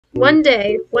one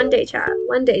day, chat,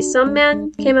 one day, some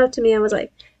man came up to me and was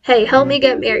like, hey, help me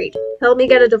get married. Help me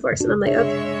get a divorce. And I'm like,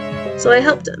 okay. So I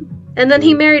helped him. And then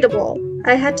he married a wall.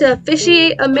 I had to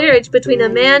officiate a marriage between a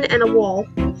man and a wall.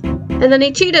 And then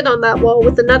he cheated on that wall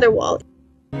with another wall.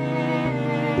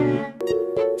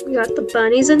 We got the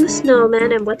bunnies and the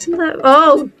snowman, and what's in that?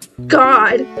 Oh,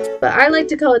 God. But I like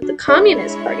to call it the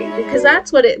Communist Party, because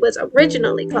that's what it was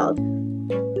originally called.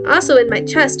 Also in my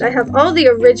chest, I have all the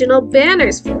original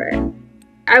banners for it.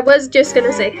 I was just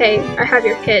gonna say, hey, I have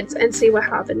your kids, and see what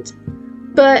happened.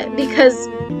 But because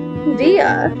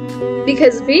Via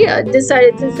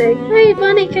decided to say, hey,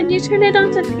 Bunny, can you turn it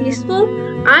on to peaceful?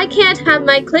 I can't have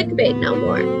my clickbait no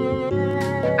more.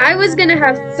 I was gonna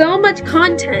have so much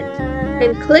content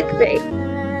and clickbait,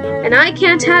 and I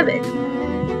can't have it.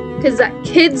 Because that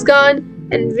kid's gone,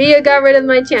 and Via got rid of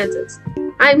my chances.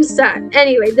 I'm sad.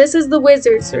 Anyway, this is the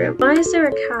wizard's room. Why is there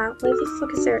a cat? Why the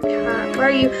fuck is there a cat? Where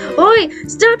are you? Oi!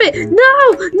 Stop it!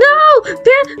 No! No!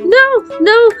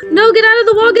 No! Get out of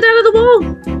the wall! Get out of the wall!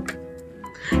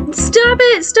 Stop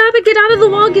it! Stop it! Get out of the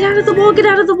wall! Get out of the wall! Get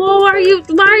out of the wall! Why are you?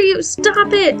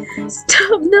 Stop it!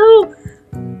 Stop! No!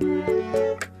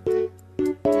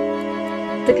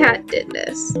 The cat did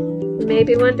this. You may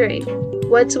be wondering,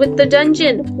 what's with the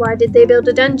dungeon? Why did they build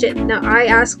a dungeon? Now, I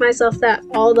ask myself that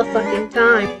all the fucking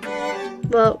time.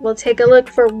 Well, we'll take a look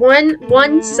for one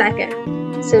second.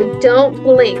 So don't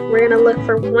blink. We're gonna look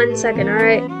for 1 second,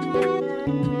 alright?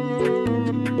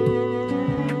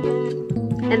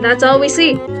 And that's all we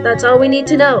see. That's all we need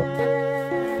to know.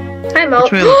 Time out.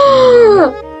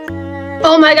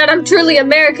 Oh my god, I'm truly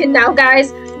American now,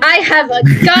 guys. I have a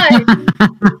gun.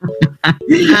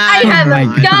 I have a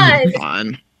gun.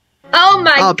 Fine. Oh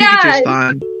my god. Pikachu's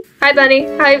fine. Hi, Bunny.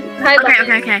 Hi,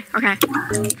 Bunny. Okay.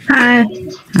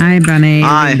 Hi, Bunny.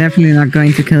 Hi. I'm definitely not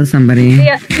going to kill somebody.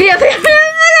 Hi,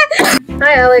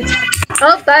 Alex.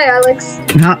 Oh, bye, Alex.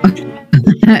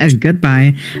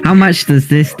 Goodbye. How much does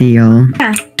this deal?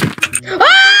 Ah!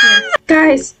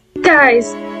 Guys,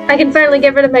 I can finally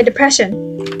get rid of my depression.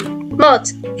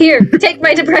 Malt, here, take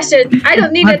my depression. I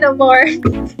don't need it no more.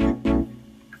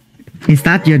 Is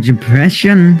that your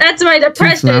depression? That's my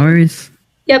depression. 2 flowers?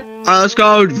 Yep. Let's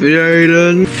go,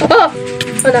 Jayden. Oh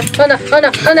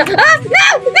no. Ah,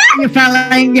 no! You're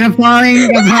falling.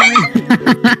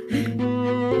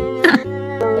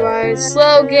 Alright,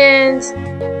 slogans.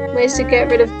 Ways to get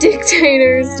rid of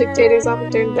dictators. Dictators often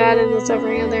turn bad in the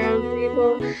suffering of their own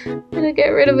people. I'm gonna get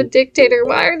rid of a dictator.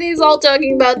 Why are these all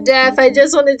talking about death? I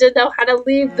just wanted to know how to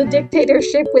leave the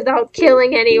dictatorship without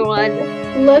killing anyone.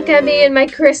 Look at me in my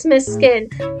Christmas skin.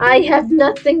 I have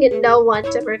nothing and no one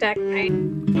to protect me.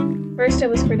 First it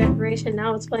was for decoration,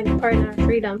 now it's playing a part in our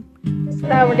freedom. So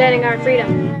now we're getting our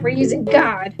freedom. We're using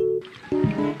God.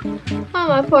 Oh,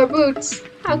 my poor boots.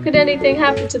 How could anything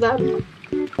happen to them?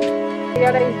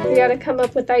 We gotta come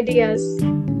up with ideas.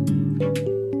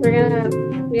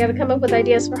 We gotta come up with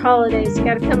ideas for holidays. We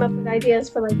gotta come up with ideas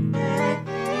for, like,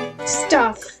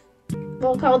 stuff.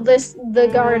 We'll call this the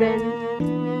garden.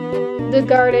 The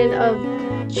garden of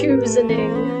choosing.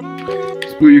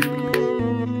 Sweet.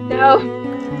 No.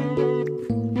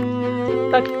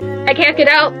 Fuck. I can't get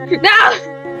out. No!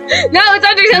 No, it's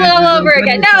Undertale all over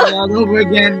again. No! All over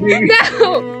again, dude.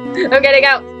 No! I'm getting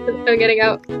out.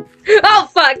 Oh,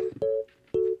 fuck!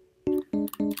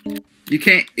 You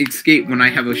can't escape when I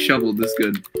have a shovel this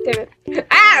good. Damn it.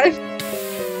 Ah!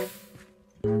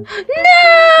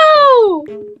 No!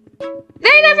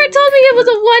 They never told me it was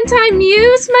a one-time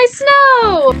use, my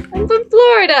snow! I'm from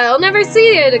Florida, I'll never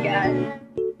see it again.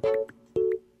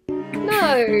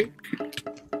 No.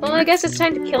 Well, I guess it's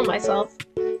time to kill myself.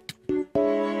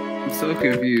 I'm so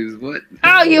confused. What?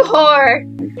 Oh, you whore!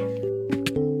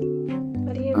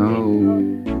 What do you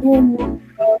mean?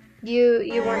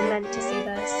 You weren't meant to see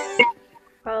this.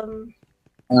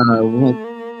 What?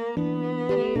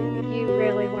 You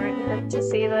really weren't meant to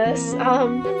see this.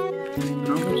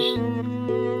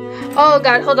 Oh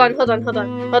god, hold on.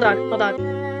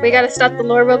 We gotta stop the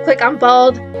lore real quick. I'm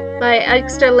bald. My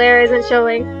extra layer isn't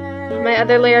showing. My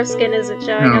other layer of skin isn't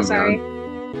showing. I'm sorry.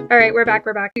 Alright, we're back.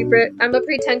 I'm gonna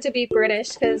pretend to be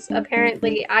British, because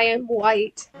apparently I am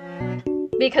white.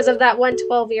 Because of that one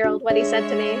 12-year-old, what he said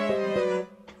to me.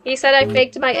 He said I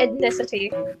faked my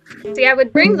ethnicity. See, I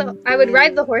would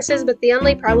ride the horses, but the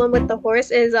only problem with the horse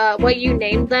is what you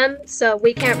named them, so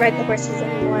we can't ride the horses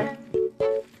anymore.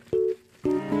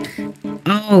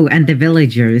 Oh, and the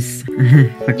villagers.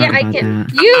 Yeah, I can.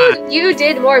 You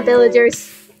did more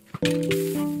villagers.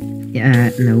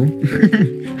 Yeah, no.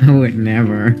 I would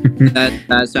never.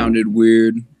 That sounded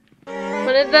weird.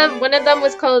 One of them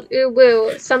was called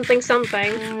Uwu something.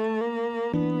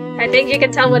 I think you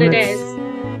can tell what it is.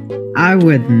 I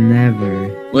would never.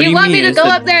 What do You want me mean? to It's go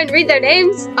a- up there and read their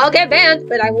names? I'll get banned,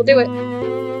 but I will do it.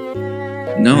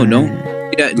 No, don't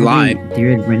do that live. Do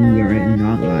it when you're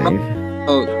not live.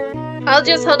 Oh, I'll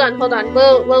just hold on.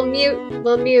 We'll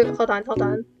mute. Hold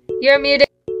on. You're muted.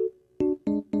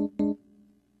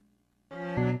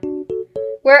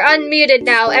 We're unmuted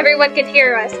now. Everyone can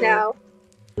hear us now.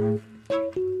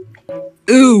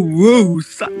 ooh, woo,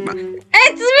 suck my.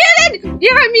 It's muted!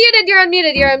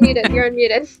 You're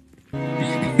unmuted.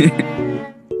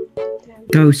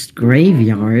 Ghost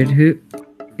Graveyard? Who?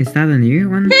 Is that a new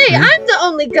one? Hey, Huh? I'm the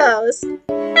only ghost.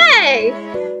 Hey!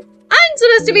 I'm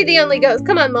supposed to be the only ghost.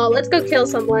 Come on, Maul. Let's go kill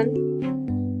someone.